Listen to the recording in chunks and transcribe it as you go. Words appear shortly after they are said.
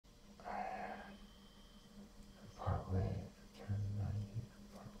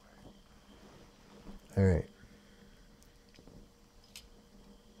All right.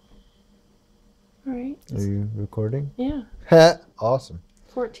 All right. Are you recording? Yeah. Awesome.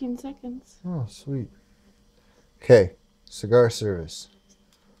 14 seconds. Oh, sweet. Okay. Cigar service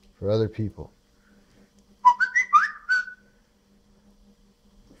for other people.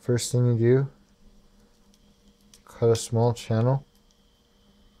 First thing you do, cut a small channel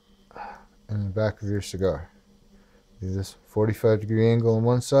in the back of your cigar. Do this 45-degree angle on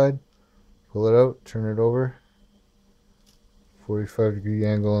one side, pull it out, turn it over, 45-degree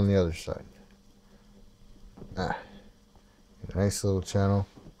angle on the other side. A nice little channel.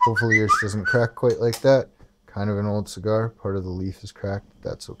 Hopefully yours doesn't crack quite like that. Kind of an old cigar. Part of the leaf is cracked.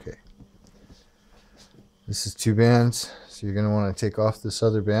 That's okay. This is 2 bands, so you're going to want to take off this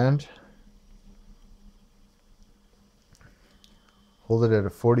other band. Hold it at a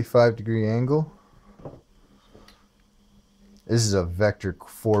 45-degree angle. This is a Vector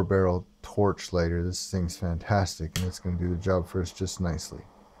 4-barrel torch lighter. This thing's fantastic, and it's going to do the job for us just nicely.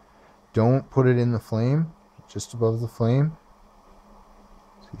 Don't put it in the flame, just above the flame.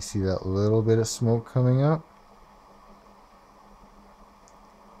 So you see that little bit of smoke coming up.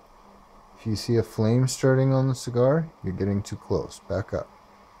 If you see a flame starting on the cigar, you're getting too close. Back up.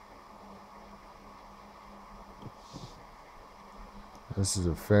 This is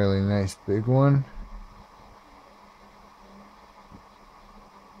a fairly nice big one.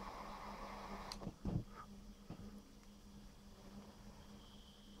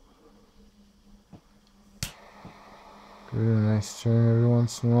 Give it a nice turn every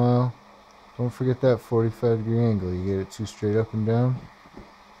once in a while. Don't forget that 45-degree angle. You get it too straight up and down.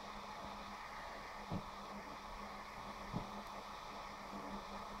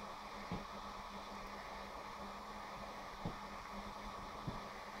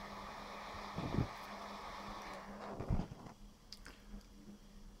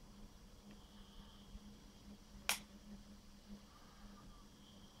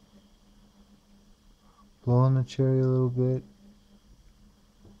 Blow on the cherry a little bit.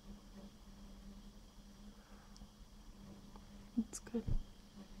 That's good.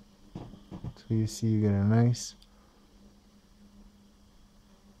 So you see you get a nice,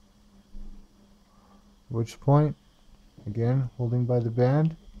 which point, again, holding by the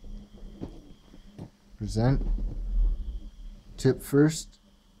band. Present. Tip first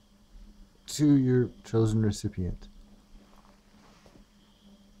to your chosen recipient.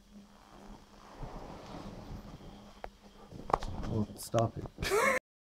 Well, stop it.